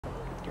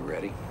You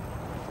ready?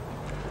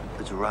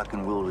 Let's rock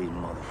and roll these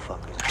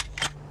motherfuckers.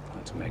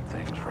 Let's make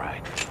things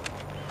right.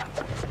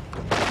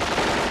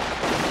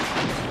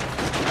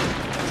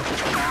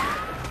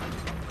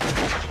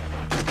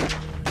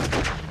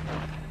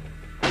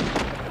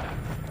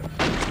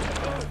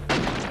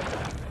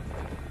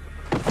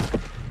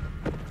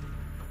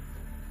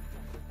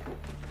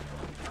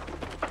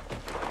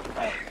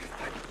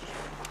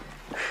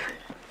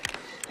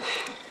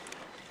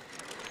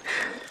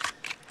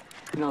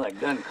 You know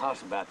that gun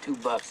costs about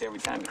 $2 every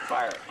time you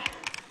fire it.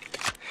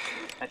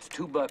 That's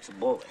 $2 a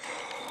bullet.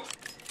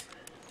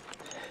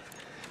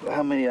 Well,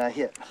 how many I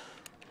hit?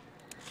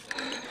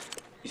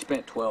 You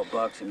spent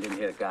 $12 and didn't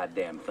hit a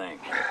goddamn thing.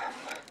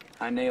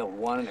 I nailed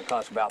one and it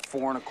cost about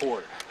 $4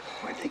 1/4.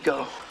 Where'd they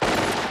go?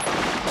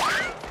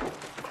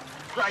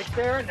 Right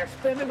there, and they're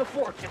spending a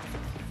fortune.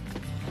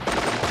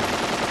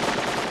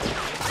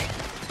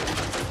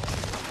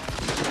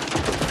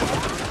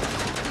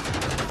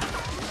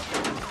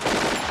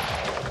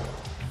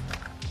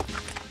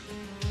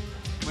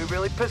 We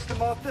really pissed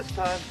them off this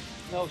time.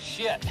 No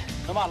shit.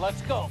 Come on,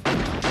 let's go.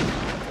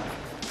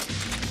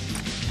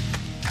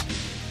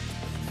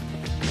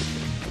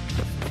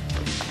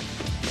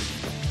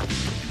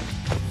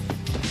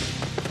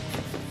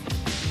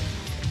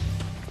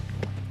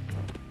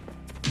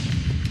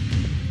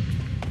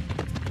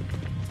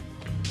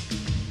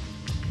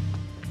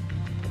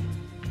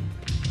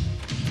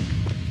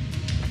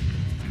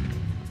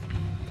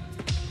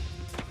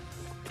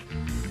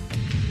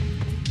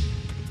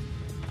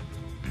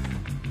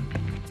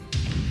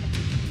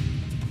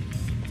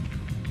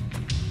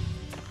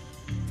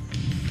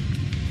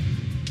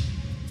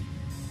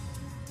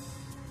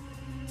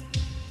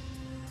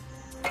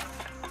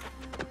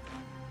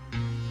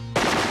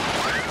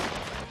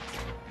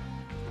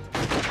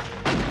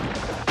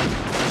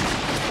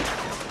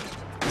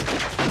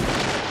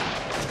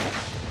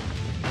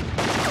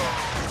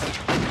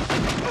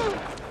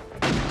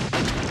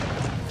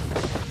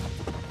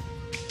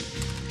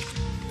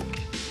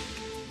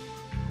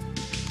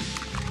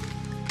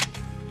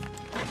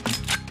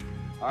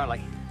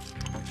 Harley,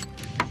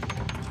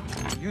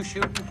 you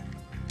shooting?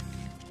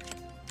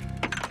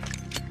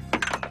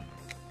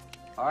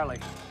 Harley.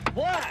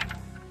 What?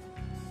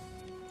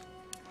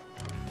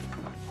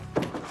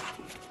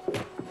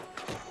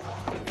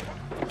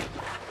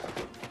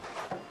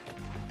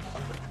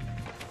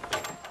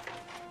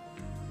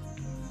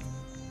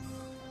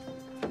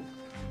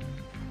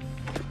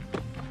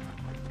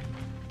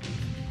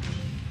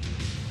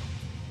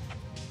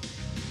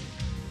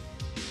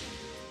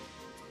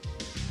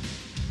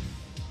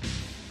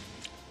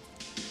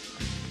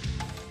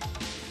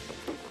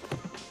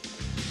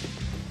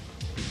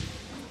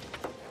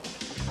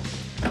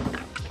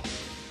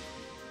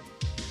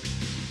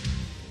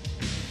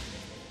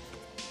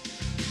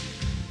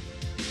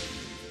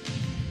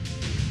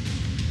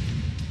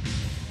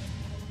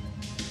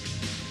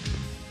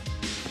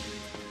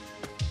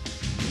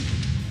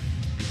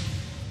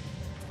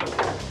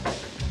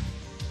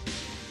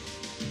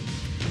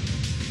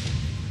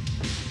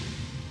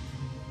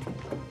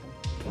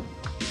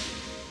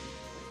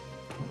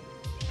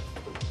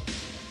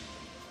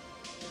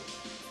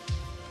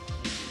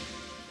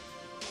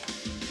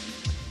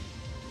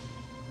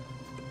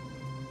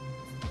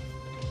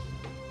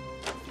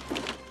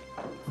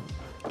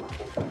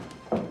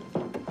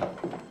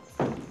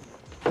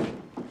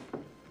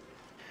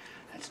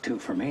 Two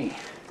for me.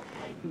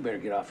 You better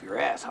get off your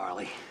ass,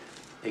 Harley.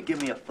 Hey,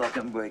 give me a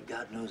fucking break.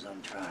 God knows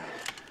I'm trying.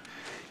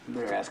 You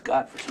better ask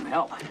God for some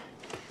help.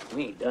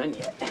 We ain't done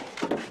yet.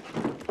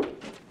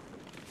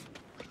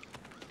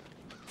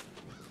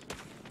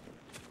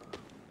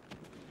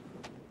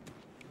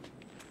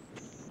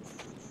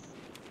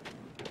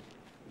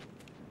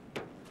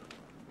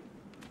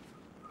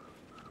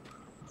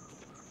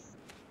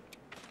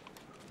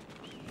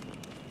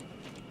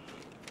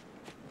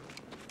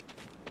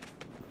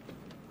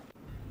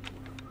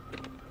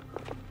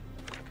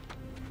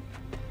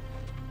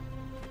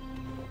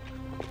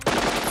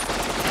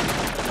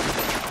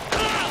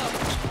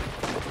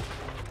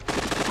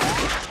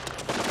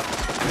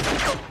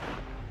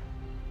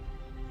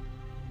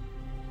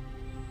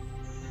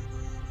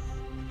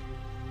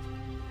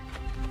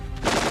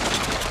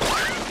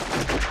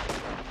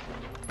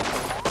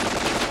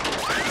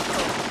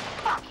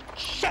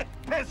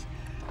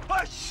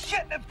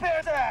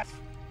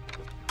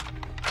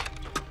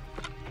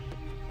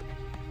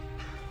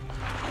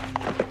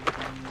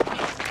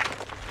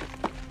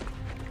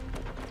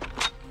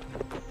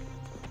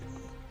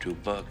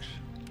 $2.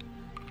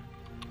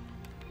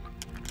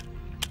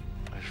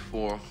 That's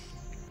 4.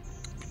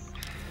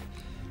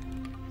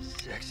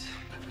 6.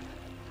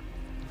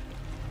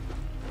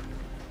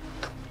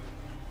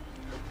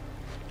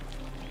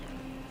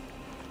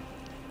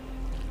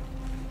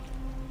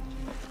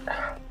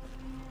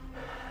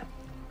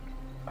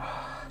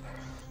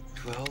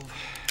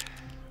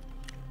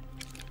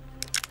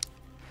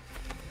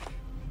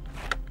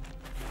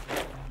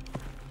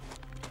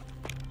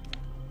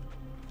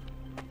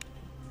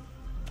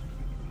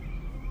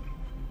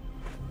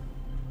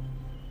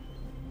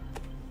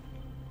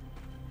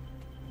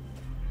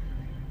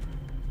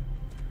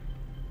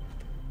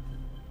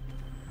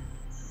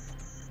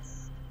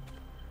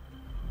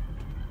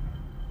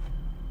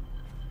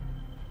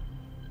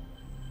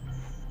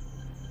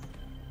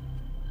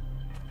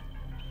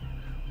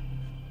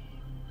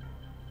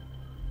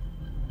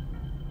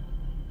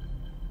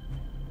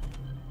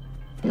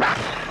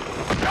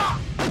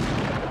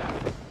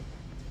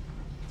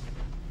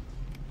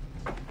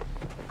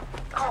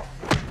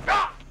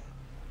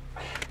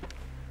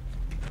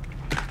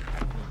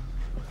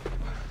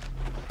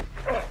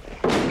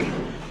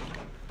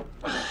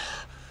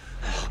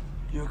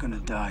 You're gonna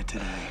die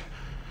today.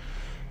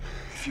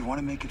 If you want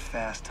to make it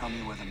fast, tell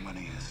me where the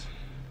money is.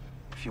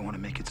 If you want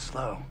to make it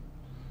slow,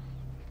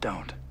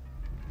 don't.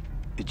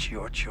 It's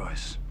your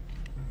choice.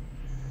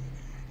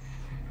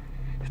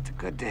 It's a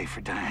good day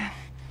for dying.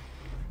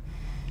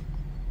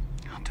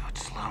 I'll do it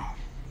slow.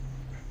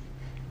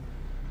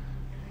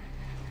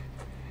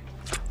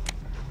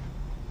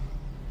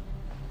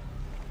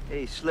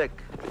 Hey, Slick.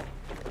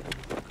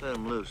 Let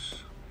him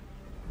loose.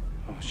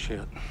 Oh,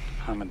 shit.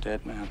 I'm a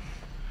dead man.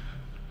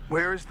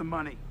 Where is the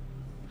money?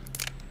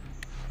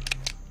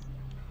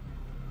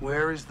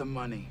 Where is the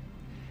money?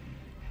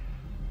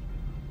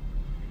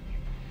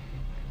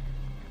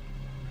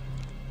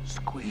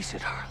 Squeeze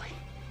it, Harley.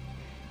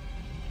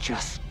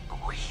 Just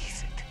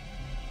squeeze it.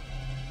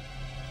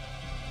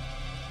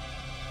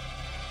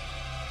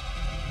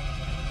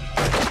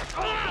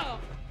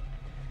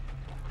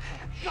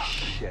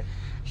 Shit.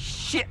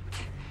 Shit!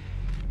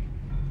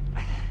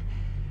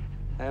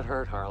 That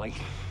hurt, Harley.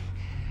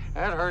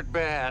 That hurt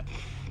bad.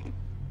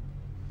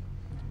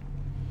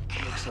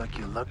 Looks like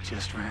your luck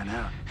just ran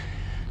out.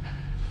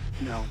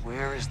 Now,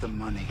 where is the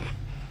money?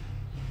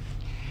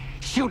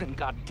 Shoot him,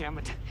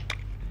 goddammit.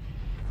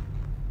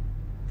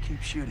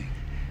 Keep shooting.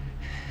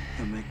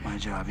 It'll make my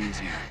job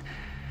easier.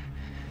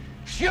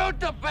 Shoot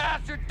the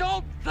bastard!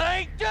 Don't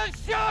think!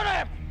 Just shoot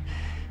him!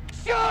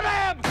 Shoot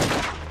him!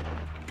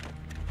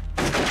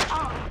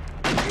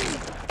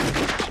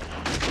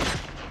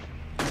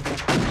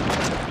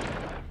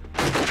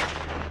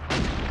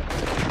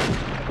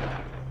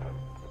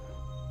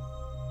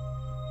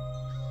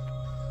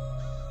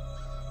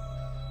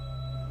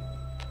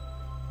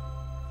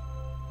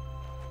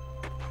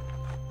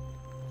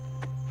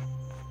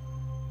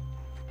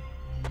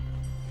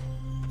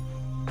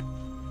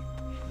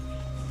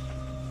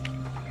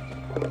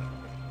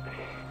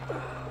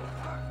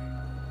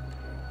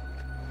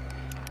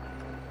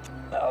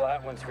 Well,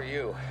 that one's for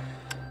you.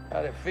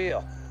 How'd it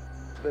feel?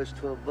 Best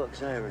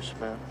 $12 I ever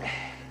spent.